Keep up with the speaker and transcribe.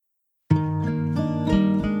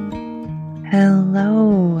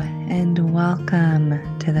Hello and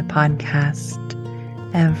welcome to the podcast.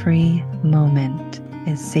 Every moment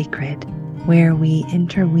is sacred, where we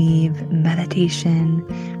interweave meditation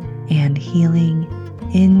and healing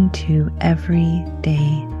into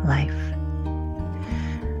everyday life.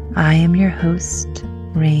 I am your host,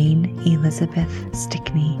 Rain Elizabeth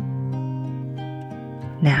Stickney.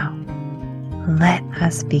 Now, let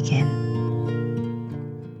us begin.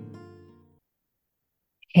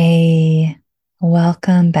 Hey,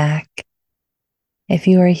 welcome back. If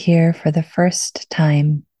you are here for the first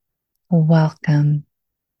time, welcome.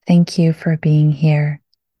 Thank you for being here.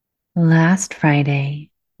 Last Friday,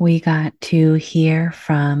 we got to hear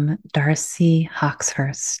from Darci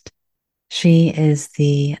Hawxhurst. She is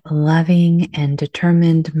the loving and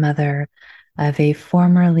determined mother of a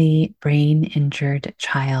formerly brain-injured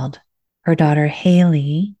child. Her daughter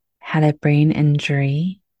Haley had a brain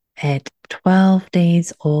injury at 12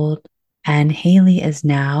 days old, and Haley is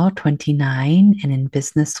now 29 and in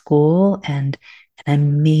business school and an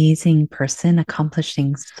amazing person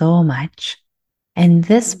accomplishing so much. And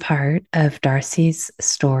this part of Darci's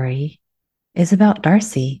story is about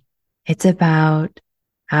Darci. It's about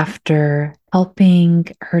after helping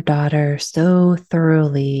her daughter so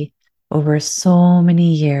thoroughly over so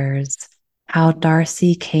many years, how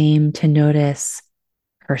Darci came to notice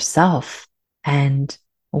herself and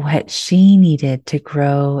what she needed to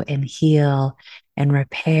grow and heal and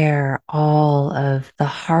repair all of the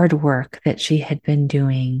hard work that she had been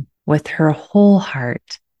doing with her whole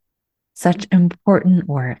heart. Such important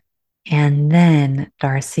work. And then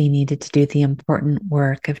Darci needed to do the important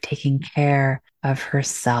work of taking care of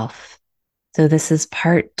herself. So this is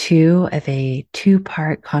part 2 of a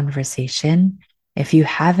 2-part conversation. If you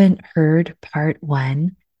haven't heard part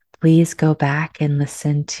 1, please go back and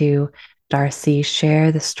listen to Darci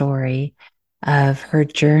share the story of her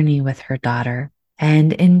journey with her daughter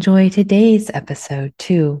and enjoy today's episode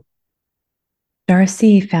too.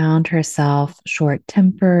 Darci found herself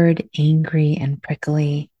short-tempered, angry, and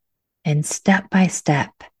prickly, and step by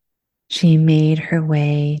step, she made her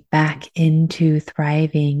way back into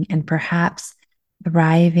thriving, and perhaps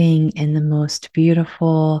thriving in the most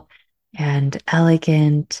beautiful and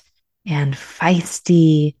elegant and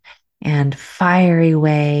feisty and fiery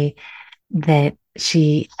way that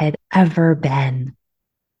she had ever been.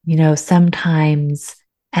 You know, sometimes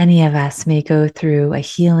any of us may go through a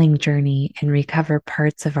healing journey and recover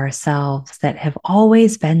parts of ourselves that have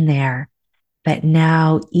always been there, but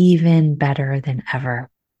now even better than ever.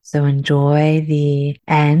 So enjoy the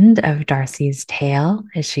end of Darci's tale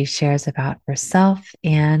as she shares about herself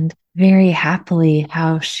and very happily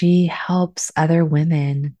how she helps other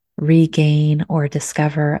women regain or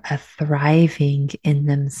discover a thriving in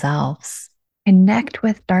themselves. Connect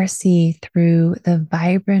with Darci through the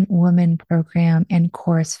Vibrant Woman program and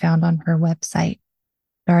course found on her website,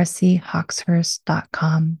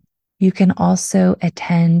 darcihawxhurst.com. You can also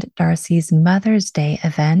attend Darci's Mother's Day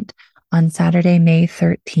event on Saturday, May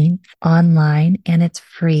 13th online, and it's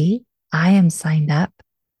free. I am signed up.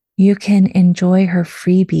 You can enjoy her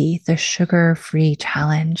freebie, the Sugar-Free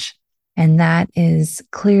Challenge, and that is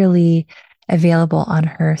clearly available on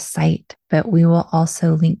her site, but we will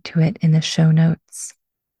also link to it in the show notes.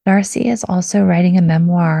 Darci is also writing a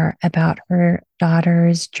memoir about her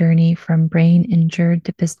daughter's journey from brain injured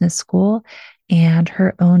to business school and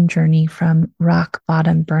her own journey from rock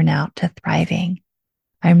bottom burnout to thriving.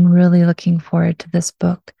 I'm really looking forward to this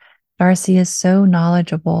book. Darci is so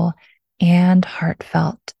knowledgeable and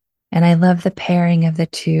heartfelt, and I love the pairing of the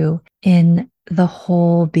two in the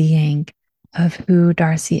whole being of who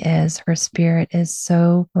Darci is. Her spirit is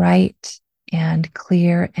so bright and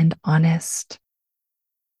clear and honest.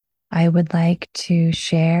 I would like to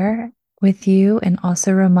share with you and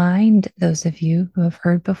also remind those of you who have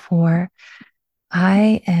heard before,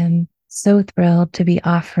 I am so thrilled to be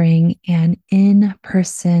offering an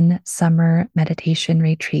in-person summer meditation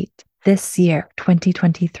retreat this year,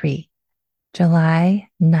 2023, July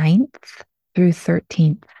 9th through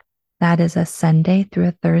 13th. That is a Sunday through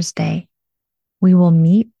a Thursday. We will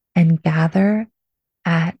meet and gather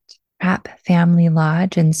at Trapp Family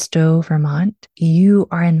Lodge in Stowe, Vermont. You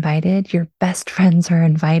are invited. Your best friends are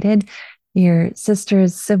invited. Your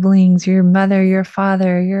sisters, siblings, your mother, your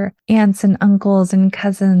father, your aunts and uncles and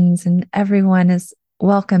cousins, and everyone is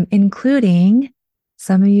welcome, including,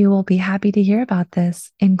 some of you will be happy to hear about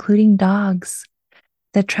this, including dogs.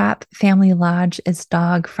 The Trapp Family Lodge is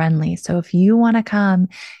dog friendly. So if you want to come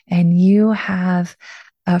and you have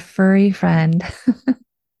a furry friend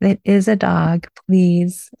that is a dog,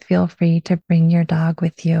 please feel free to bring your dog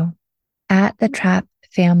with you. At the Trapp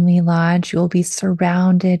family lodge, you'll be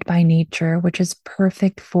surrounded by nature, which is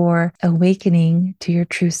perfect for awakening to your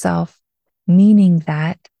true self, meaning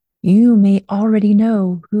that you may already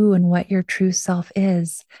know who and what your true self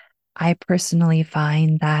is. I personally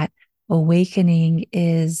find that awakening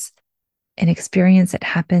is an experience that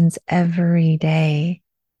happens every day,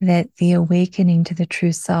 that the awakening to the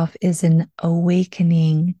true self is an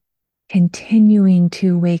awakening, continuing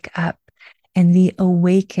to wake up. And the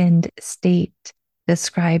awakened state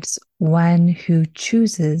describes one who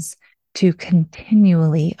chooses to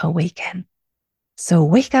continually awaken. So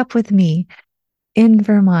wake up with me in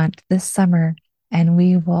Vermont this summer, and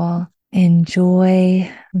we will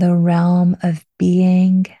enjoy the realm of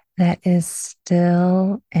being that is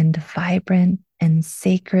still and vibrant and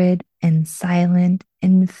sacred and silent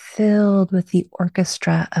and filled with the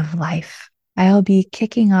orchestra of life. I'll be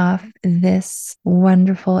kicking off this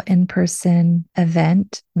wonderful in-person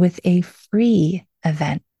event with a free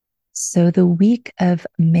event. So the week of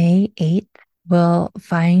May 8th will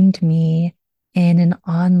find me in an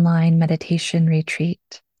online meditation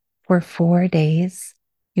retreat for 4 days.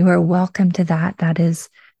 You are welcome to that. That is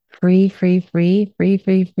free, period.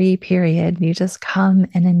 You just come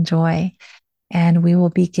and enjoy. And we will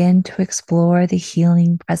begin to explore the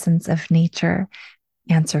healing presence of nature,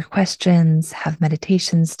 answer questions, have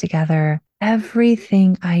meditations together.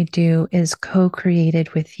 Everything I do is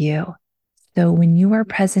co-created with you. So when you are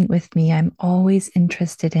present with me, I'm always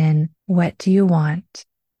interested in, what do you want?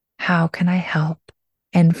 How can I help?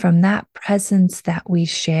 And from that presence that we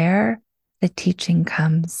share, the teaching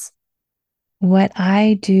comes. What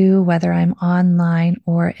I do, whether I'm online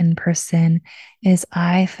or in person, is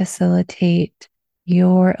I facilitate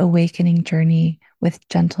your awakening journey with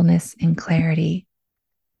gentleness and clarity.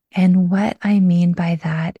 And what I mean by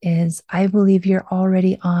that is I believe you're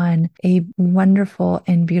already on a wonderful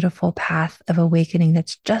and beautiful path of awakening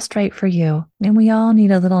that's just right for you. And we all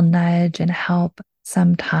need a little nudge and help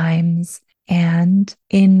sometimes. And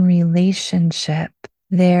in relationship,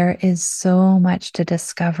 there is so much to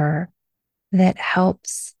discover that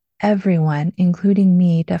helps everyone, including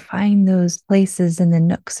me, to find those places in the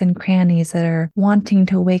nooks and crannies that are wanting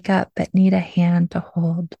to wake up but need a hand to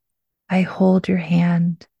hold. I hold your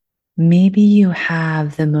hand. Maybe you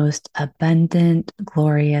have the most abundant,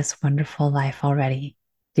 glorious, wonderful life already.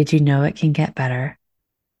 Did you know it can get better?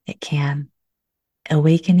 It can.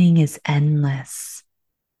 Awakening is endless.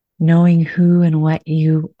 Knowing who and what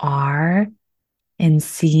you are and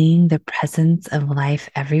seeing the presence of life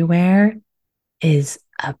everywhere is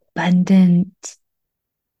abundant,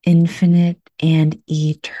 infinite, and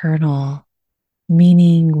eternal.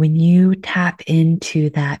 Meaning, when you tap into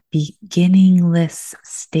that beginningless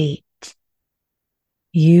state,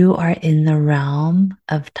 you are in the realm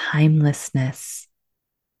of timelessness.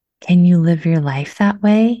 Can you live your life that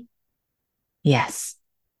way? Yes.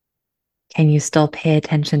 Can you still pay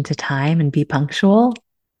attention to time and be punctual?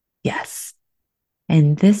 Yes.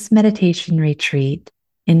 And this meditation retreat,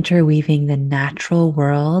 interweaving the natural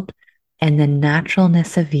world and the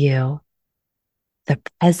naturalness of you, the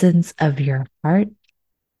presence of your heart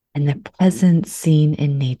and the presence seen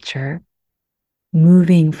in nature,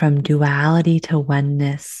 moving from duality to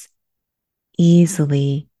oneness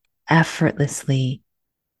easily, effortlessly,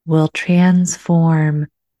 will transform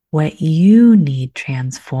what you need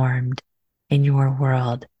transformed in your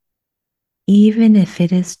world. Even if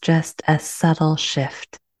it is just a subtle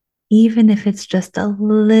shift, even if it's just a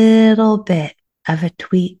little bit of a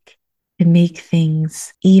tweak to make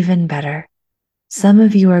things even better. Some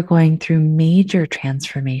of you are going through major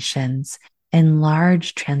transformations and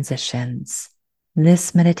large transitions.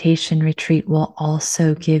 This meditation retreat will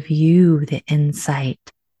also give you the insight,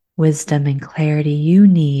 wisdom, and clarity you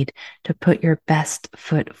need to put your best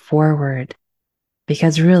foot forward.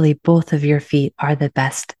 Because really, both of your feet are the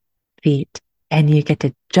best feet, and you get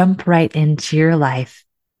to jump right into your life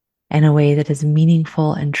in a way that is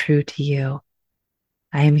meaningful and true to you.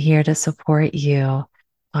 I am here to support you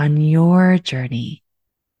on your journey.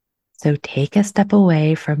 So take a step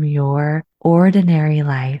away from your ordinary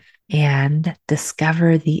life and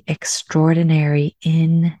discover the extraordinary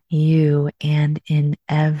in you and in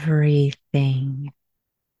everything.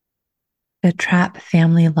 The Trap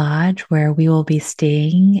Family Lodge, where we will be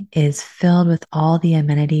staying, is filled with all the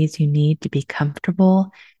amenities you need to be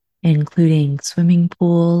comfortable, including swimming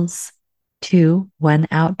pools, 2, 1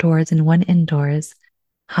 outdoors and 1 indoors,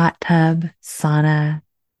 hot tub, sauna,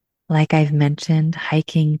 like I've mentioned,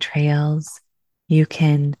 hiking trails. You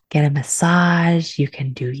can get a massage, you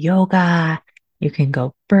can do yoga, you can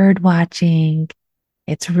go bird watching.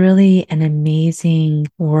 It's really an amazing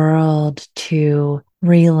world to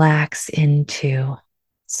relax into.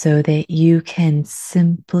 so that you can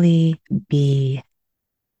simply be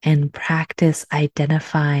and practice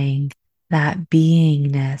identifying that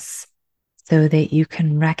beingness so that you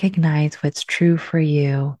can recognize what's true for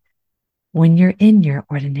you when you're in your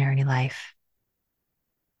ordinary life.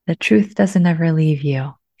 The truth doesn't ever leave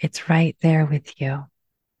you, it's right there with you.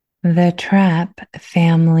 The Trap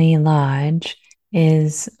Family Lodge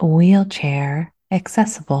is wheelchair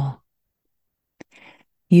accessible.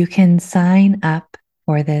 You can sign up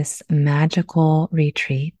for this magical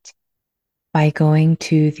retreat by going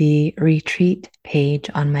to the retreat page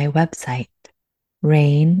on my website,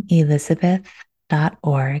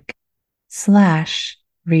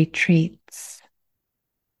 rainelizabeth.org/retreats.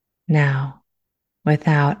 Now,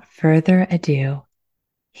 without further ado,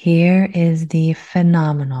 here is the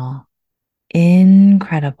phenomenal,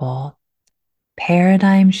 incredible,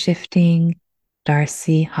 paradigm shifting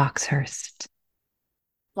Darci Hawxhurst.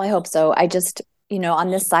 Well, I hope so. I just,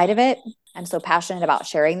 on this side of it, I'm so passionate about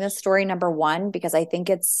sharing this story, number one, because I think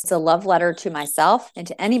it's a love letter to myself and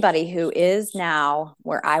to anybody who is now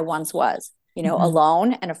where I once was,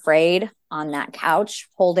 alone and afraid on that couch,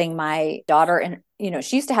 holding my daughter. And,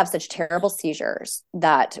 she used to have such terrible seizures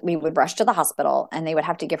that we would rush to the hospital and they would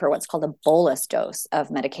have to give her what's called a bolus dose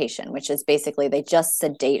of medication, which is basically they just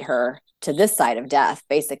sedate her to this side of death,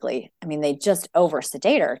 basically. I mean, they just over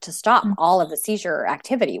sedate her to stop all of the seizure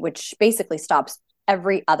activity, which basically stops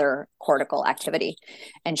every other cortical activity.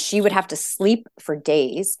 And she would have to sleep for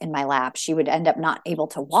days in my lap. She would end up not able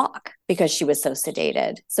to walk because she was so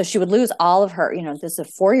sedated. So she would lose all of her, this is a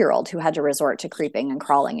 4-year-old who had to resort to creeping and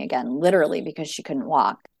crawling again, literally because she couldn't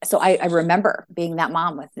walk. So I remember being that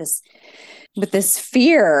mom with this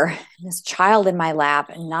fear, this child in my lap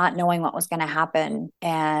and not knowing what was going to happen.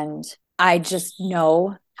 And I just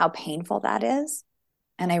know how painful that is.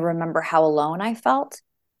 And I remember how alone I felt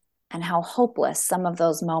and how hopeless some of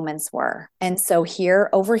those moments were. And so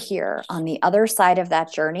over here, on the other side of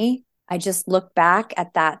that journey, I just look back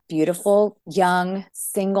at that beautiful, young,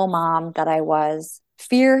 single mom that I was,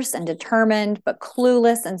 fierce and determined, but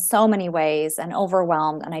clueless in so many ways and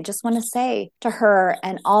overwhelmed. And I just want to say to her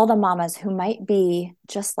and all the mamas who might be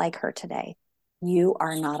just like her today, you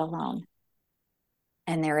are not alone.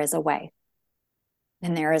 And there is a way.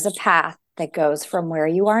 And there is a path that goes from where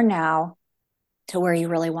you are now to where you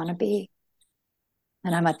really want to be.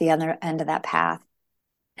 And I'm at the other end of that path.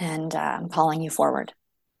 And I'm calling you forward.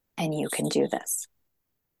 And you can do this.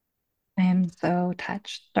 I am so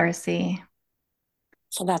touched, Darci.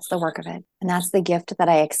 So that's the work of it. And that's the gift that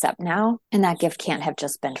I accept now. And that gift can't have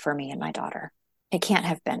just been for me and my daughter. It can't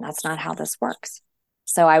have been. That's not how this works.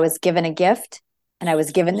 So I was given a gift and I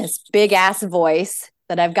was given this big ass voice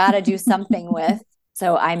that I've got to do something with.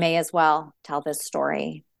 So I may as well tell this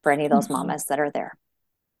story for any of those mamas that are there.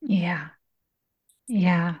 Yeah.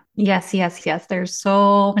 Yeah. Yes, yes, yes. There's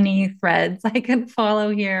so many threads I can follow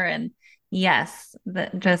here. And yes,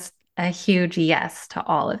 just a huge yes to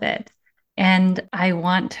all of it. And I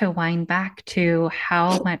want to wind back to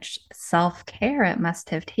how much self-care it must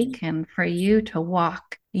have taken for you to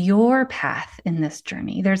walk your path in this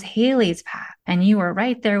journey. There's Haley's path, and you were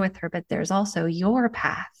right there with her, but there's also your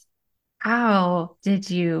path. How did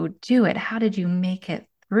you do it? How did you make it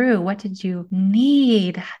through? What did you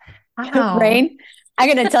need? How? Rain,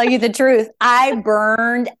 I'm going to tell you the truth. I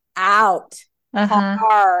burned out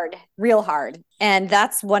hard, real hard. And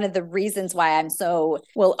that's one of the reasons why I'm so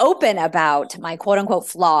open about my quote unquote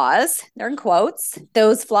flaws. They're in quotes.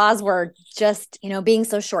 Those flaws were just, being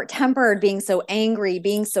so short tempered, being so angry,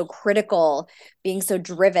 being so critical, being so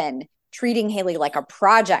driven, treating Haley like a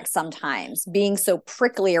project sometimes, being so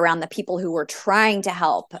prickly around the people who were trying to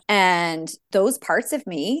help. And those parts of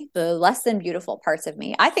me, the less than beautiful parts of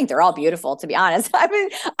me, I think they're all beautiful, to be honest. I mean,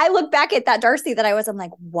 I look back at that Darci that I'm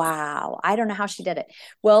like, wow, I don't know how she did it.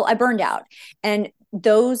 Well, I burned out. And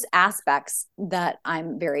those aspects that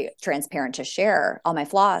I'm very transparent to share, all my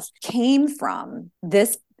flaws, came from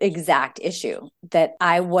this exact issue that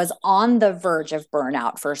I was on the verge of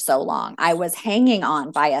burnout for so long. I was hanging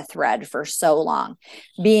on by a thread for so long,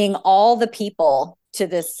 being all the people to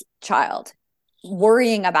this child,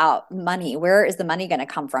 worrying about money. Where is the money going to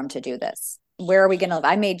come from to do this? Where are we going to live?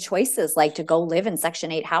 I made choices like to go live in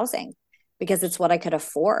Section 8 housing because it's what I could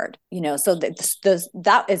afford, so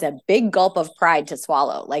that is a big gulp of pride to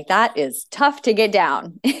swallow. Like that is tough to get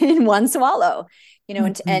down in one swallow.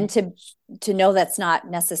 And to know that's not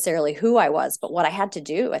necessarily who I was, but what I had to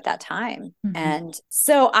do at that time. And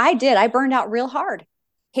so I burned out real hard.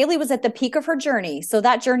 Haley was at the peak of her journey. So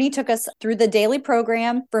that journey took us through the daily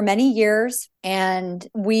program for many years. And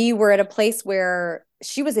we were at a place where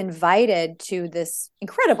she was invited to this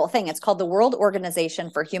incredible thing. It's called the World Organization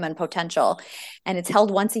for Human Potential. And it's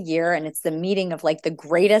held once a year. And it's the meeting of like the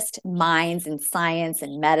greatest minds in science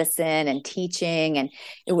and medicine and teaching. And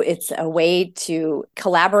it's a way to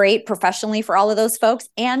collaborate professionally for all of those folks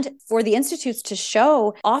and for the institutes to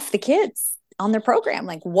show off the kids on their program,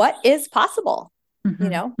 like what is possible. Mm-hmm. You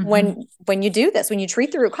know, Mm-hmm. when you do this, when you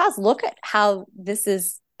treat the root cause, look at how this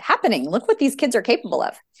is happening. Look what these kids are capable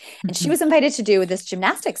of. And she Mm-hmm. was invited to do this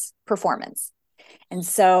gymnastics performance. And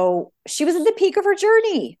so she was at the peak of her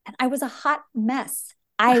journey, and I was a hot mess.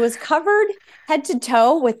 I was covered head to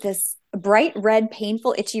toe with this bright red,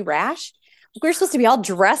 painful, itchy rash. We were supposed to be all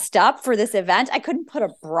dressed up for this event. I couldn't put a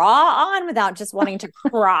bra on without just wanting to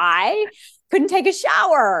cry. Couldn't take a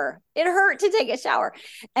shower. It hurt to take a shower.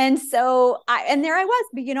 And so and there I was,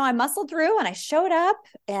 but I muscled through and I showed up,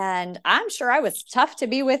 and I'm sure I was tough to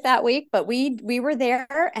be with that week, but we were there,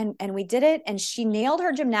 and we did it. And she nailed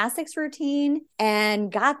her gymnastics routine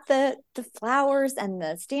and got the flowers and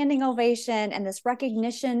the standing ovation and this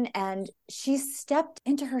recognition. And she stepped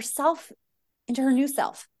into herself, into her new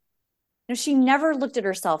self. She never looked at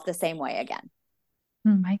herself the same way again.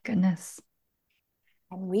 Oh my goodness.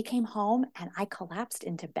 And we came home and I collapsed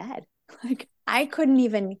into bed. Like I couldn't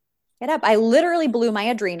even get up. I literally blew my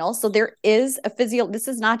adrenals. So there is a this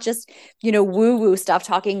is not just, woo-woo stuff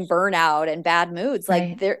talking burnout and bad moods.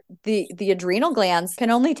 Like Right. the adrenal glands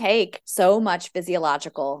can only take so much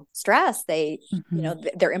physiological stress. Mm-hmm.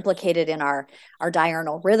 They're implicated in our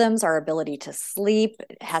diurnal rhythms, our ability to sleep.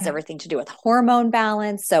 It has Yeah. everything to do with hormone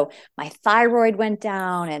balance. So my thyroid went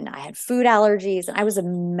down and I had food allergies and I was a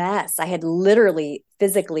mess. I had literally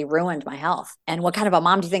physically ruined my health. And what kind of a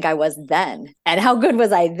mom do you think I was then? And how good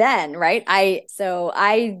was I then? Right. So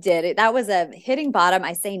I did it. That was a hitting bottom.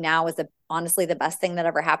 I say now is honestly the best thing that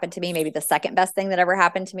ever happened to me. Maybe the second best thing that ever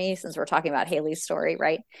happened to me, since we're talking about Haley's story.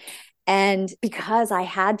 Right. And because I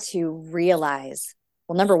had to realize,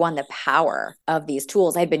 well, number one, the power of these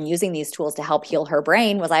tools. I'd been using these tools to help heal her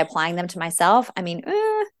brain. Was I applying them to myself? I mean,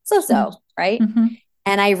 so, right? Mm-hmm.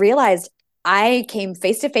 And I realized I came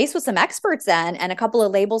face to face with some experts then and a couple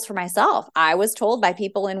of labels for myself. I was told by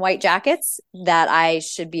people in white jackets that I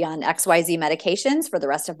should be on XYZ medications for the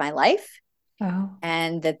rest of my life. Oh.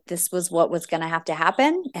 And that this was what was going to have to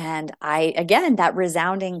happen. And again, that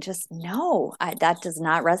resounding just no, that does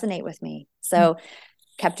not resonate with me. So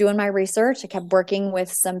kept doing my research. I kept working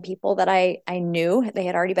with some people that I knew they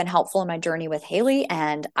had already been helpful in my journey with Haley.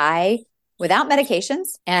 And without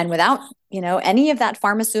medications and without, any of that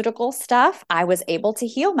pharmaceutical stuff, I was able to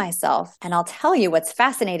heal myself. And I'll tell you what's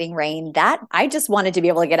fascinating, Rain, that I just wanted to be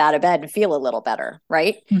able to get out of bed and feel a little better,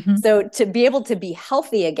 right? Mm-hmm. So to be able to be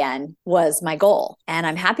healthy again was my goal. And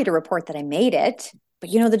I'm happy to report that I made it.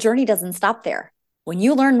 But, the journey doesn't stop there. When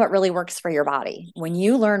you learn what really works for your body, when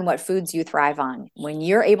you learn what foods you thrive on, when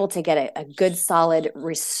you're able to get a good, solid,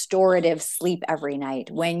 restorative sleep every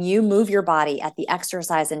night, when you move your body at the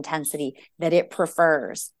exercise intensity that it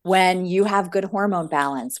prefers, when you have good hormone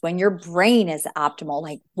balance, when your brain is optimal,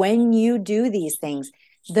 like when you do these things,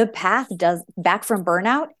 the path does back from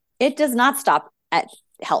burnout, it does not stop at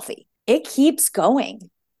healthy. It keeps going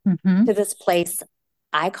Mm-hmm. to this place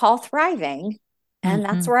I call thriving. And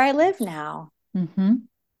that's Mm-hmm. where I live now. Mm-hmm.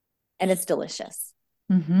 And it's delicious.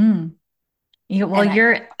 Mm-hmm. Well, And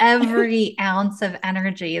your every ounce of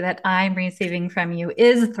energy that I'm receiving from you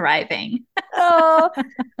is thriving. oh,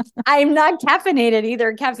 I'm not caffeinated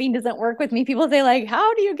either. Caffeine doesn't work with me. People say, like,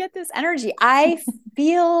 how do you get this energy? I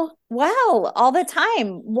feel well all the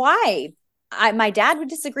time. Why? My dad would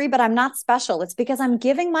disagree, but I'm not special. It's because I'm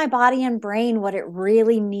giving my body and brain what it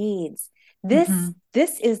really needs. Mm-hmm.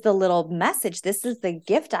 This is the little message. This is the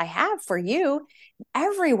gift I have for you,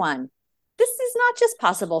 everyone. This is not just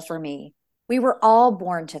possible for me. We were all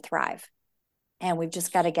born to thrive, and we've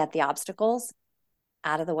just got to get the obstacles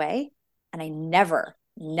out of the way. And I never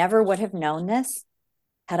would have known this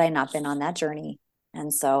had I not been on that journey.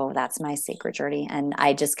 And so that's my sacred journey. And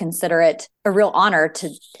I just consider it a real honor to,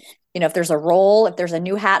 if there's a role, if there's a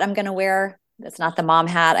new hat I'm going to wear, it's not the mom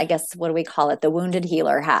hat. I guess, what do we call it? The wounded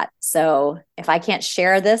healer hat. So if I can't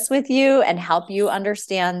share this with you and help you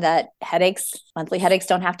understand that monthly headaches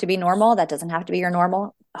don't have to be normal. That doesn't have to be your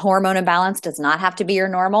normal. Hormone imbalance does not have to be your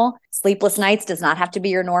normal. Sleepless nights does not have to be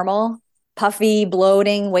your normal. Puffy,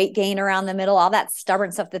 bloating, weight gain around the middle, all that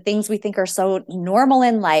stubborn stuff, the things we think are so normal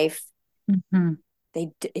in life, Mm-hmm.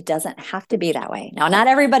 it doesn't have to be that way. Now, not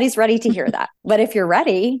everybody's ready to hear that, but if you're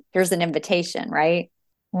ready, here's an invitation, right?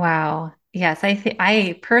 Wow. Yes,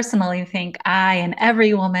 I personally think I and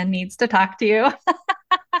every woman needs to talk to you.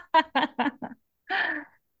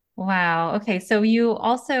 Wow. Okay. So you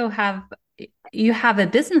also have you have a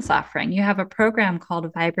business offering. You have a program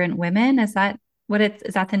called Vibrant Women. Is that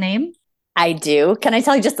is that the name? I do. Can I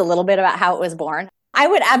tell you just a little bit about how it was born? I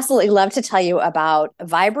would absolutely love to tell you about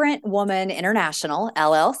Vibrant Woman International,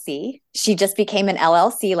 LLC. She just became an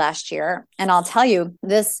LLC last year. And I'll tell you,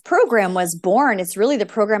 this program was born. It's really the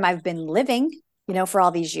program I've been living, for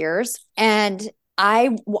all these years. And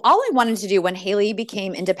all I wanted to do when Haley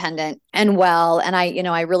became independent and well, and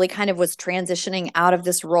I really kind of was transitioning out of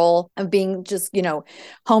this role of being just,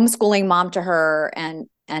 homeschooling mom to her and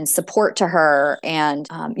support to her, and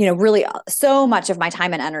really so much of my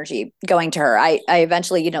time and energy going to her. I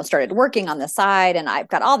eventually started working on the side, and I've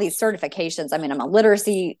got all these certifications. I mean, I'm a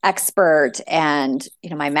literacy expert, and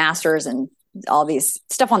my master's and all these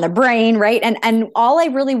stuff on the brain, right? And all I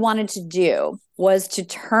really wanted to do was to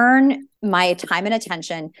turn my time and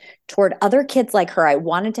attention toward other kids like her. I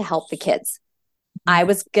wanted to help the kids. I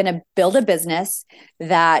was going to build a business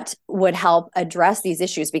that would help address these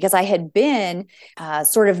issues, because I had been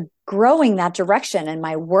sort of growing that direction in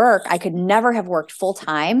my work. I could never have worked full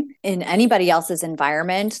time in anybody else's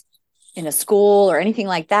environment, in a school or anything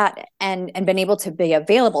like that, and been able to be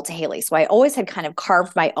available to Haley. So I always had kind of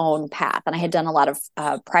carved my own path, and I had done a lot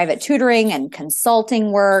of private tutoring and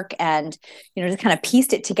consulting work, and just kind of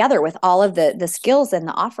pieced it together with all of the skills and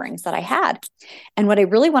the offerings that I had. And what I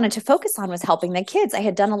really wanted to focus on was helping the kids. I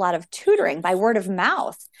had done a lot of tutoring by word of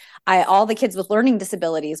mouth. All the kids with learning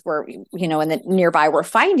disabilities were, in the nearby were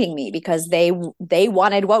finding me because they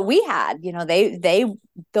wanted what we had.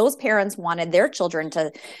 Those parents wanted their children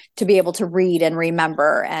to be able to read and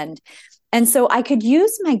remember. And so I could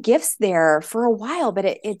use my gifts there for a while, but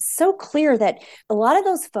it's so clear that a lot of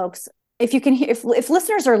those folks, if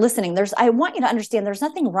listeners are listening, I want you to understand there's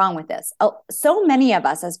nothing wrong with this. So many of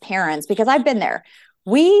us as parents, because I've been there,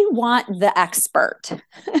 we want the expert.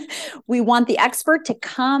 We want the expert to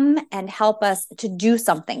come and help us to do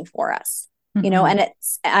something for us. And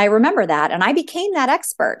I remember that, and I became that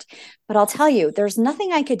expert. But I'll tell you, there's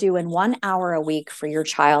nothing I could do in 1 hour a week for your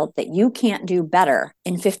child that you can't do better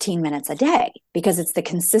in 15 minutes a day, because it's the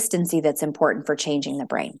consistency that's important for changing the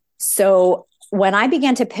brain. So when I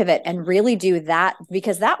began to pivot and really do that,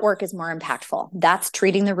 because that work is more impactful, that's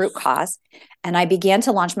treating the root cause. And I began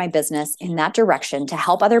to launch my business in that direction to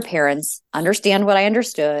help other parents understand what I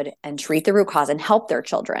understood and treat the root cause and help their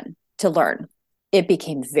children to learn. It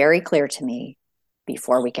became very clear to me,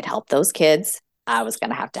 before we could help those kids, I was going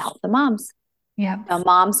to have to help the moms. Yeah. The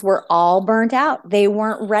moms were all burnt out. They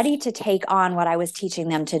weren't ready to take on what I was teaching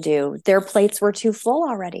them to do. Their plates were too full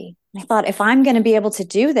already. And I thought, if I'm going to be able to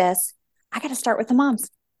do this, I got to start with the moms.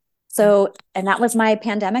 So, and that was my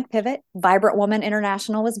pandemic pivot. Vibrant Woman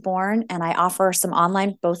International was born, and I offer some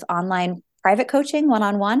both online private coaching,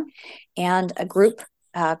 one-on-one, and a group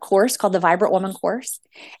course called the Vibrant Woman course.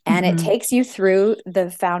 And it takes you through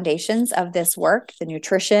the foundations of this work, the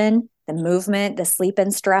nutrition, the movement, the sleep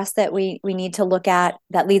and stress that we need to look at,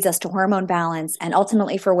 that leads us to hormone balance, and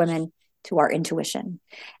ultimately for women to our intuition.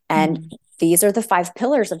 And these are the 5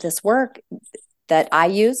 pillars of this work that I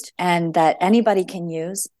used and that anybody can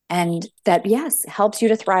use. And that, yes, helps you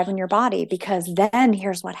to thrive in your body, because then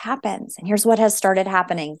here's what happens. And here's what has started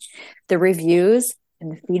happening. The reviews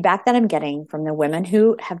and the feedback that I'm getting from the women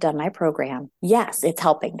who have done my program, yes, it's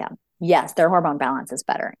helping them. Yes, their hormone balance is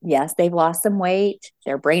better. Yes, they've lost some weight.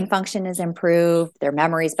 Their brain function is improved. Their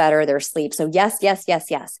memory's better. Their sleep. So yes, yes, yes,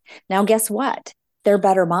 yes. Now, guess what? They're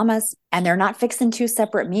better mamas, and they're not fixing 2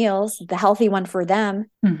 separate meals, the healthy one for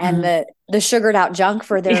them and the sugared out junk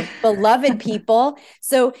for their beloved people.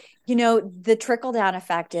 So, the trickle down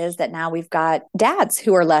effect is that now we've got dads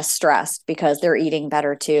who are less stressed because they're eating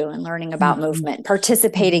better too, and learning about movement,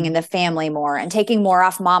 participating in the family more, and taking more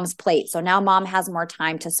off mom's plate. So now mom has more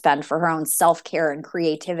time to spend for her own self-care and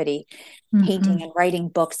creativity, painting and writing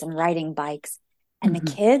books and riding bikes. And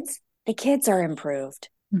the kids are improved,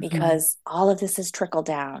 because all of this has trickled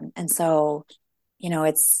down. And so,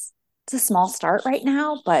 it's a small start right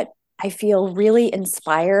now, but I feel really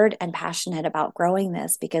inspired and passionate about growing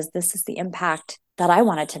this, because this is the impact that I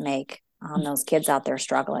wanted to make on those kids out there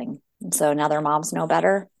struggling. And so now their moms know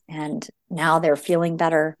better, and now they're feeling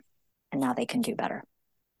better, and now they can do better.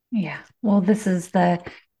 Yeah. Well, this is the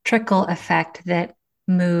trickle effect that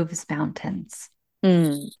moves mountains.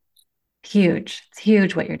 Huge. It's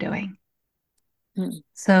huge what you're doing.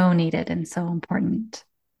 So needed and so important.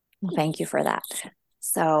 Well, thank you for that.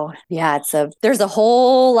 So yeah, there's a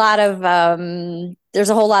whole lot of There's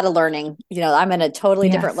a whole lot of learning. I'm in a totally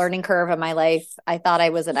different Yes. learning curve in my life. I thought I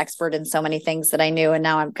was an expert in so many things that I knew, and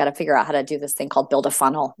now I've got to figure out how to do this thing called build a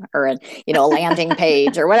funnel or a landing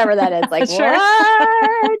page or whatever that is. Like, Sure.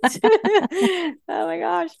 what? Oh my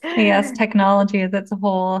gosh. Yes, technology is its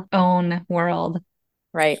whole own world.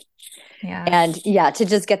 Right. And Yes. yeah, to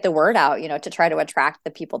just get the word out, to try to attract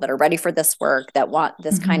the people that are ready for this work, that want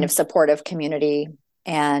this kind of Hmm. supportive community,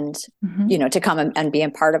 and, Hmm. to come and be a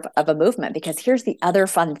part of a movement. Because here's the other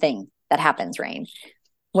fun thing that happens, Rain.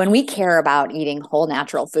 When we care about eating whole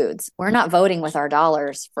natural foods, we're not voting with our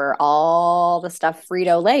dollars for all the stuff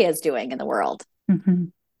Frito-Lay is doing in the world. Hmm.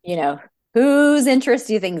 You know, whose interest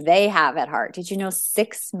do you think they have at heart? Did you know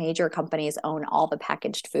 6 major companies own all the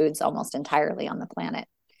packaged foods almost entirely on the planet?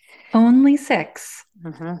 Only 6.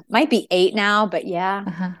 Might be 8 now, but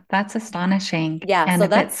yeah. That's astonishing Yeah. and So a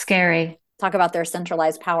bit that's scary. talk about their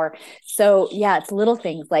centralized power. So yeah, it's little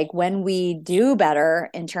things like when we do better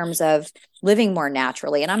in terms of living more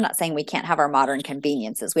naturally. And I'm not saying we can't have our modern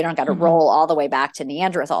conveniences. We don't got to Hmm. roll all the way back to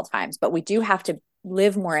Neanderthal times, but we do have to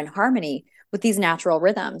live more in harmony with these natural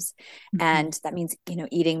rhythms. Hmm. And that means,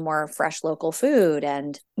 eating more fresh local food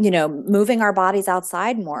and, moving our bodies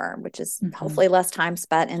outside more, which is Hmm. hopefully less time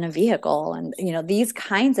spent in a vehicle. And, these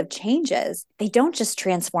kinds of changes, they don't just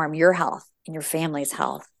transform your health and your family's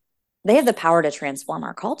health. They have the power to transform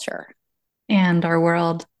our culture And our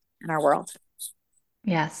world. and our world.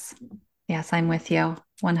 Yes. Yes, I'm with you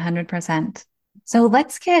 100%. So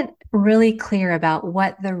let's get really clear about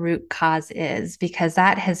what the root cause is, because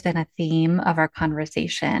that has been a theme of our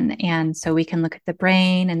conversation. And so we can look at the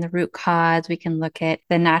brain and the root cause. We can look at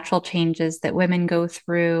the natural changes that women go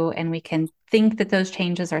through, and we can think that those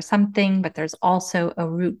changes are something, but there's also a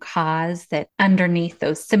root cause that underneath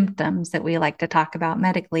those symptoms that we like to talk about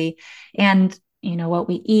medically. And what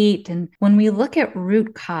we eat. And when we look at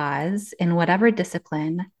root cause in whatever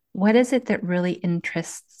discipline, what is it that really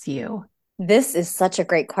interests you? This is such a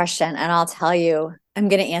great question. And I'll tell you, I'm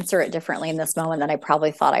going to answer it differently in this moment than I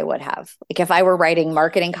probably thought I would have. Like if I were writing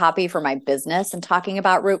marketing copy for my business and talking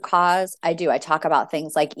about root cause, I do. I talk about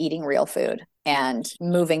things like eating real food and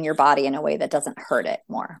moving your body in a way that doesn't hurt it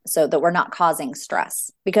more so that we're not causing stress,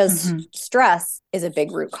 because Mm-hmm. stress is a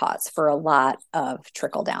big root cause for a lot of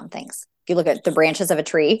trickle down things. If you look at the branches of a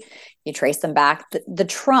tree, you trace them back, the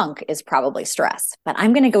trunk is probably stress. But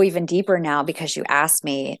I'm going to go even deeper now because you asked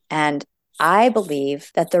me. And I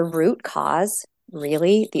believe that the root cause,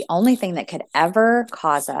 really, the only thing that could ever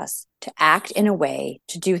cause us to act in a way,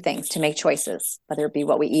 to do things, to make choices, whether it be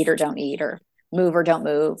what we eat or don't eat, or move or don't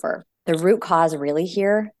move, or the root cause really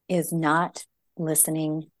here is not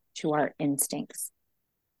listening to our instincts.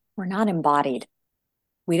 We're not embodied.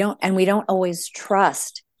 We don't always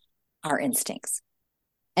trust our instincts.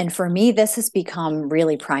 And for me, this has become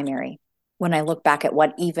really primary when I look back at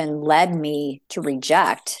what even led me to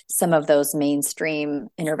reject some of those mainstream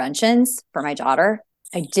interventions for my daughter.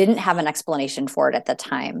 I didn't have an explanation for it at the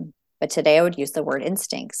time, but today I would use the word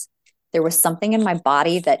instincts. There was something in my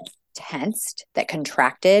body that tensed, that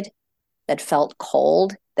contracted, that felt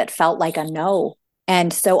cold, that felt like a no.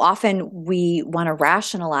 And so often we want to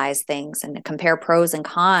rationalize things and compare pros and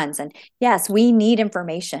cons. And yes, we need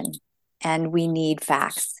information and we need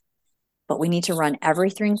facts, but we need to run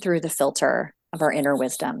everything through the filter of our inner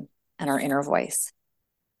wisdom and our inner voice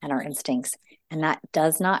and our instincts. And that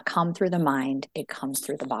does not come through the mind, it comes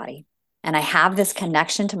through the body. And I have this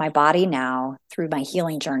connection to my body now through my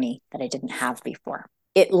healing journey that I didn't have before.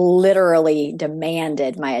 It literally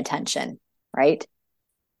demanded my attention, right?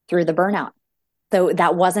 Through the burnout. So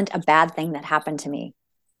that wasn't a bad thing that happened to me.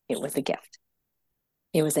 It was a gift.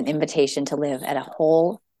 It was an invitation to live at a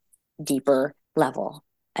whole deeper level,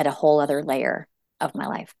 at a whole other layer of my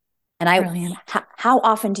life. And Brilliant. how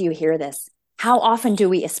often do you hear this? How often do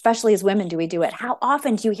we, especially as women, do we do it? How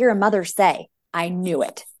often do you hear a mother say, I knew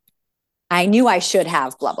it. I knew I should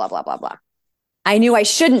have blah, blah, blah, blah, blah. I knew I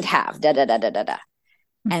shouldn't have da, da, da, da, da, da.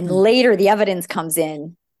 And Mm-hmm. later the evidence comes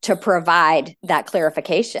in to provide that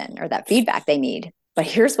clarification or that feedback they need. But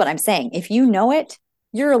here's what I'm saying. If you know it,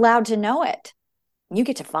 you're allowed to know it. You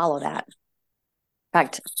get to follow that. In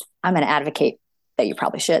fact, I'm going to advocate that you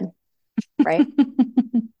probably should, right?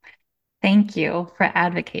 Thank you for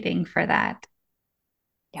advocating for that.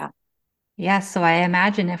 Yeah. Yes, so I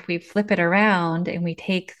imagine if we flip it around and we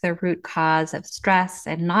take the root cause of stress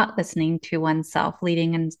and not listening to oneself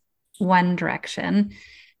leading in one direction,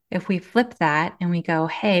 if we flip that and we go,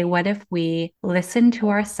 hey, what if we listen to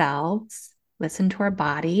ourselves, listen to our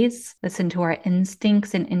bodies, listen to our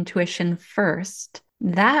instincts and intuition first,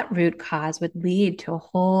 that root cause would lead to a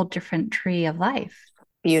whole different tree of life.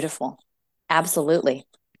 Beautiful. Absolutely.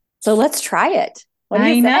 So let's try it. What do you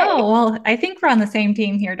I say? know. Well, I think we're on the same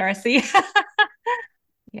team here, Darcy.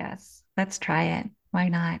 Yes, let's try it. Why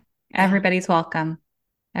not? Yeah, Everybody's welcome.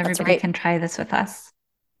 that's Everybody right. can try this with us.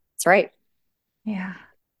 That's right. Yeah.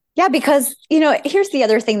 Yeah, because, here's the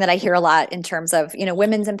other thing that I hear a lot in terms of,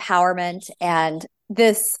 women's empowerment and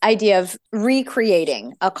this idea of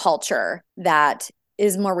recreating a culture that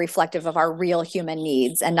is more reflective of our real human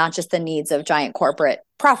needs and not just the needs of giant corporate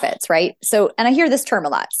profits, right? So, and I hear this term a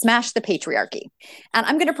lot, smash the patriarchy. And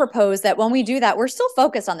I'm going to propose that when we do that, we're still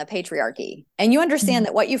focused on the patriarchy. And you understand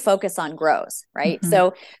that what you focus on grows, right?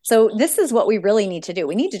 Mm-hmm. So this is what we really need to do.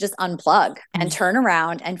 We need to just unplug and turn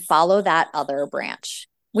around and follow that other branch.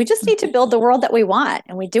 We just need to build the world that we want.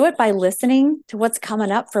 And we do it by listening to what's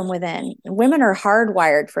coming up from within. Women are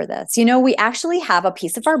hardwired for this. We actually have a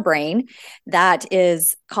piece of our brain that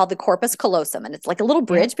is called the corpus callosum. And it's like a little Yep.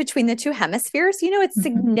 bridge between the two hemispheres. It's Mm-hmm.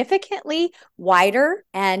 significantly wider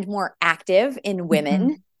and more active in Mm-hmm.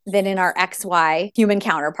 women than in our XY human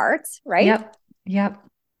counterparts, right? Yep. Yep.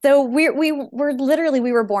 So we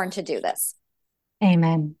were born to do this.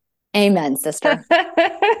 Amen. Amen, sister.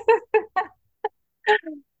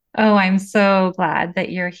 Oh, I'm so glad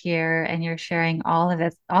that you're here and you're sharing all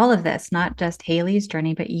of this, not just Haley's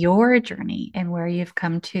journey, but your journey and where you've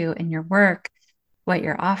come to in your work, what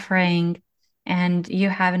you're offering. And you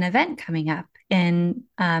have an event coming up in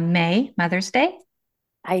May, Mother's Day.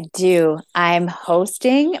 I do. I'm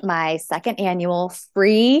hosting my second annual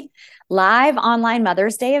free live online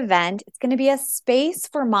Mother's Day event. It's going to be a space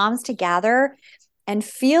for moms to gather and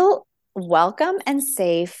feel welcome and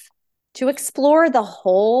safe to explore the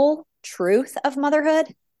whole truth of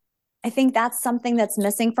motherhood. I think that's something that's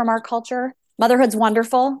missing from our culture. Motherhood's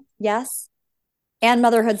wonderful, yes, and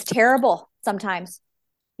motherhood's terrible sometimes,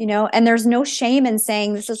 and there's no shame in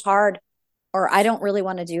saying this is hard or I don't really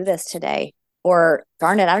want to do this today or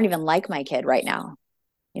darn it, I don't even like my kid right now.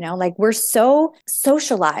 Like we're so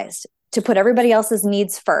socialized to put everybody else's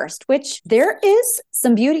needs first, which there is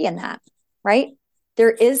some beauty in that, right?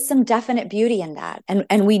 There is some definite beauty in that.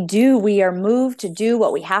 And we are moved to do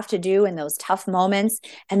what we have to do in those tough moments.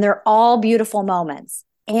 And they're all beautiful moments.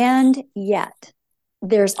 And yet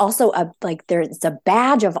there's also there's a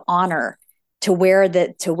badge of honor to wear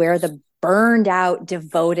the burned out,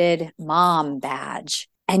 devoted mom badge.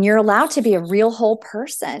 And you're allowed to be a real whole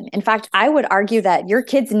person. In fact, I would argue that your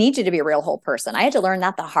kids need you to be a real whole person. I had to learn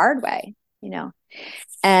that the hard way.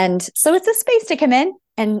 And so it's a space to come in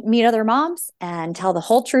and meet other moms and tell the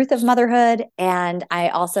whole truth of motherhood. And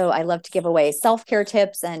I love to give away self-care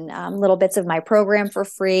tips and little bits of my program for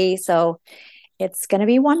free. So it's going to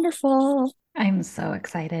be wonderful. I'm so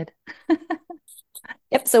excited.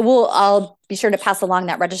 Yep. So I'll be sure to pass along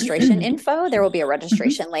that registration info. There will be a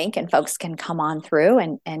registration link and folks can come on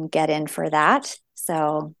through and get in for that.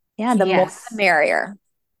 So yeah, the more the Yes. merrier.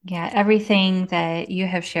 Yeah, everything that you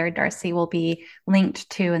have shared, Darcy, will be linked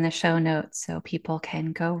to in the show notes so people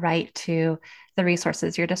can go right to the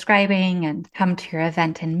resources you're describing and come to your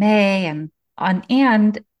event in May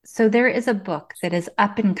and so there is a book that is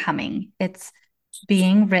up and coming. It's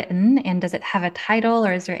being written, and does it have a title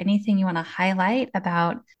or is there anything you want to highlight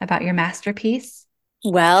about your masterpiece?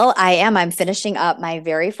 Well, I am. I'm finishing up my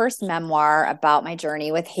very first memoir about my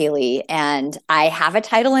journey with Haley, and I have a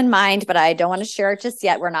title in mind, but I don't want to share it just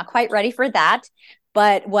yet. We're not quite ready for that.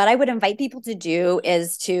 But what I would invite people to do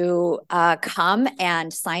is to come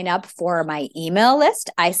and sign up for my email list.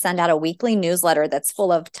 I send out a weekly newsletter that's full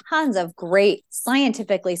of tons of great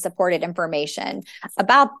scientifically supported information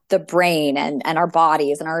about the brain and our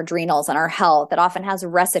bodies and our adrenals and our health. It often has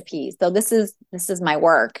recipes. So this is my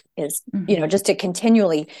work is, Mhm. just to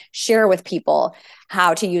continually share with people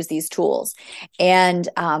how to use these tools. And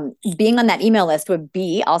being on that email list would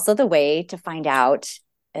be also the way to find out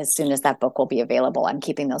as soon as that book will be available. I'm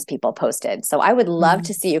keeping those people posted. So I would love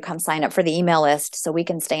to Mhm. see you come sign up for the email list so we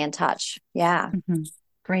can stay in touch. Yeah. Mhm.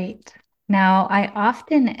 Great. Now, I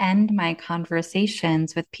often end my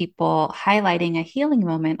conversations with people highlighting a healing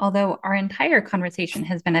moment, although our entire conversation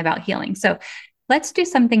has been about healing. So let's do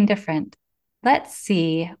something different. Let's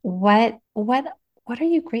see what are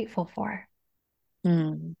you grateful for?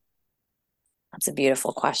 Hmm. That's a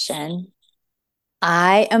beautiful question.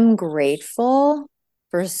 I am grateful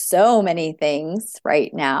for so many things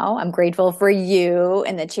right now. I'm grateful for you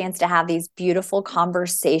and the chance to have these beautiful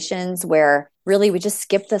conversations where really we just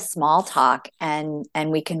skip the small talk and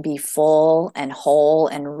we can be full and whole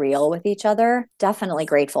and real with each other. Definitely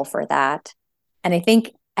grateful for that. And I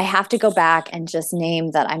think I have to go back and just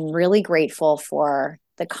name that I'm really grateful for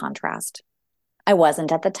the contrast. I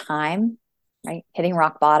wasn't at the time. right? Hitting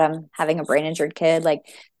rock bottom, having a brain injured kid, like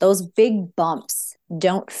those big bumps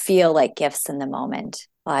don't feel like gifts in the moment,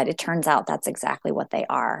 but it turns out that's exactly what they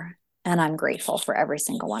are. And I'm grateful for every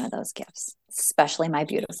single one of those gifts, especially my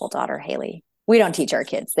beautiful daughter, Haley. We don't teach our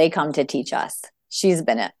kids, they come to teach us. She's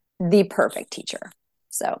been the perfect teacher.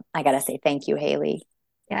 So I got to say thank you, Haley.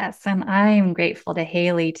 Yes, and I'm grateful to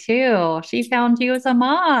Haley too. She found you as a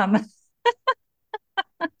mom.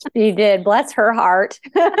 She did. Bless her heart.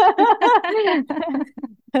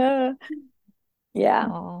 Yeah.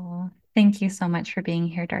 Oh, thank you so much for being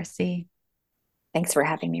here, Darci. Thanks for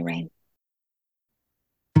having me, Rain.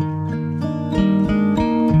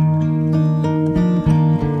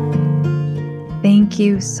 Thank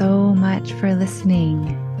you so much for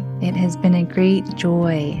listening. It has been a great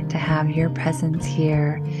joy to have your presence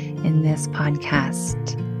here in this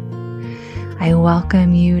podcast. I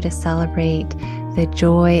welcome you to celebrate the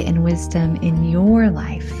joy and wisdom in your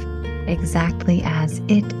life exactly as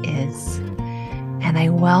it is. And I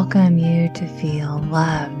welcome you to feel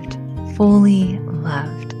loved, fully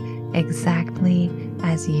loved, exactly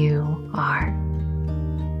as you are.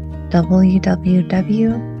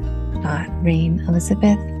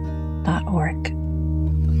 www.rainelizabeth.org